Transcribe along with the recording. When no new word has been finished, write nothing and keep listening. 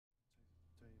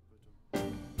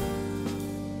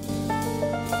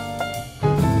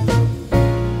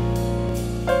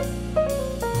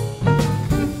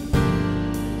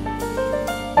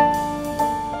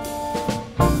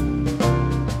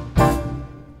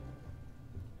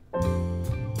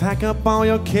Pack up all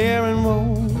your care and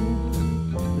woe.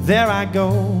 There I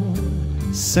go,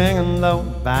 singing low.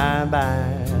 Bye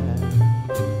bye,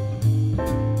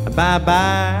 bye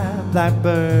bye,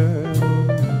 blackbird.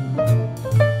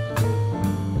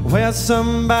 Where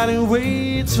somebody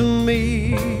waits for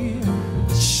me,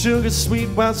 sugar sweet,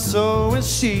 well so is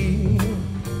she.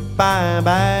 Bye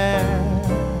bye,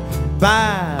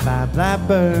 bye bye,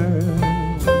 blackbird.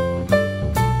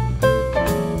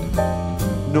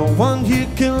 No one here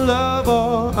can love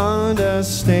or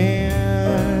understand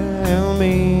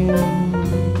me.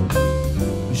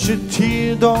 You should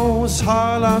hear those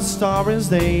hollow stories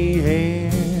they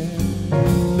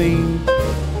hand me.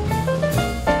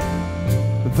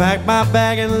 Pack my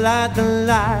bag and light the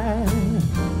light,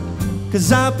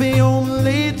 'cause I'll be home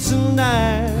late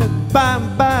tonight. Bye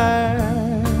bye,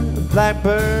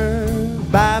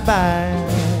 blackbird, bye bye.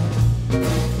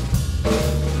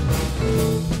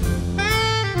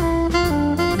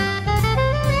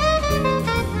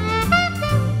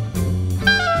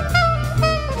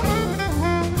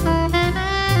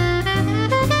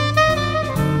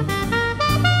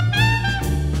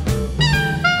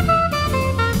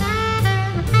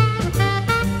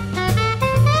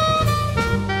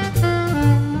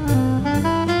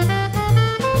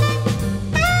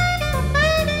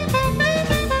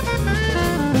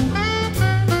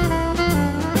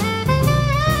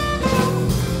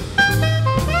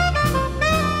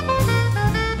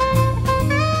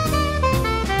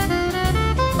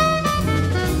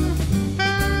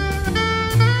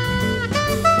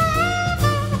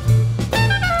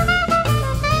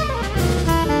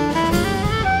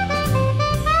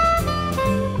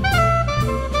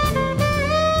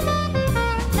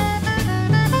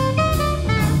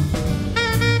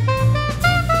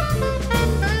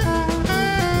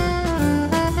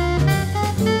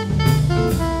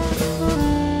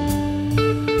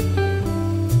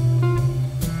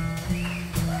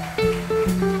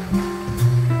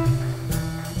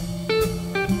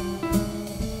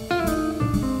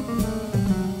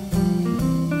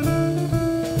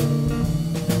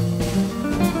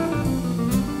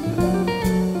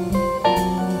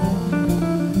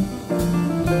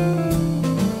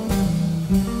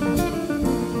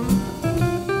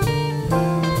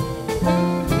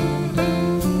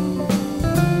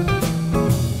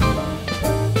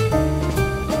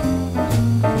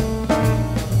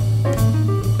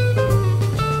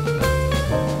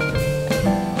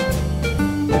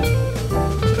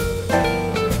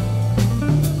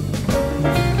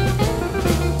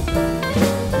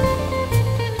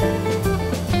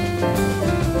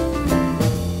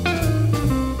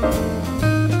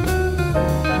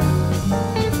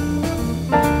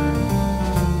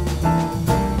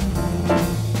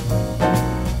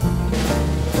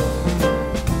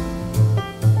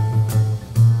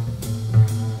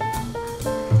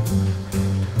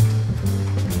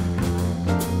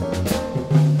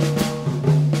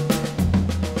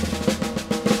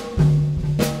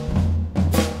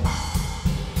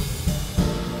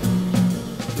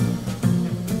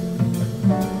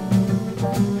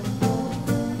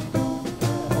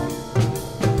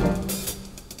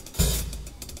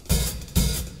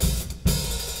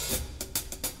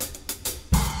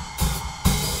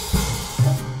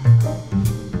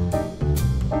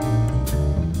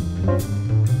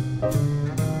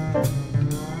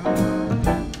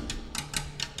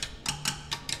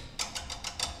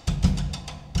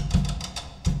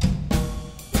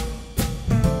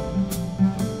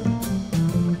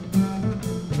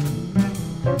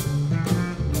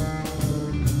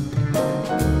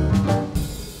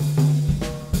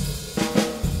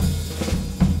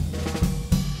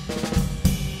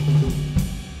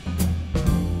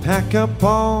 Pack up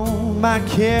all my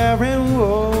care and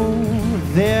woe.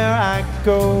 There I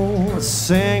go,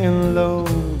 singing low.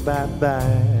 Bye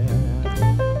bye,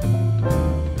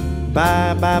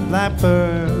 bye bye,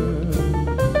 blackbird.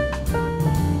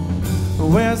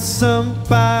 Where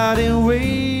somebody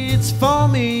waits for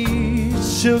me,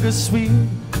 sugar sweet,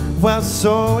 well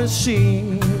so is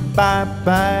she. Bye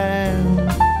bye,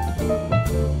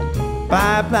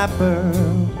 bye blackbird.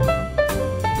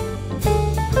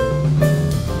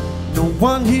 No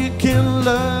one here can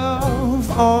love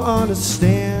or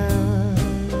understand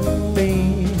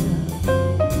me,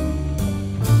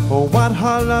 or what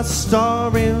hollow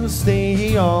stories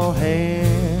they all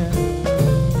have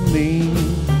me.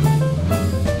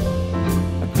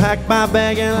 I pack my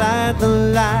bag and light the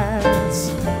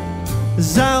lights,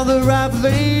 'cause I'll arrive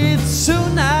late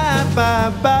tonight.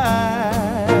 Bye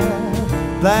bye,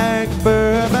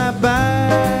 blackbird, bye bye.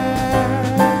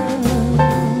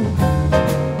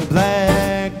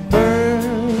 Blackbird,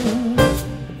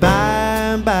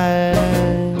 bye bye.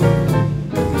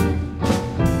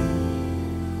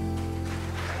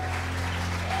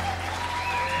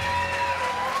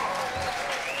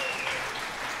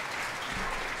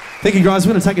 Thank you, guys.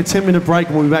 We're going to take a 10-minute break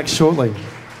and we'll be back shortly.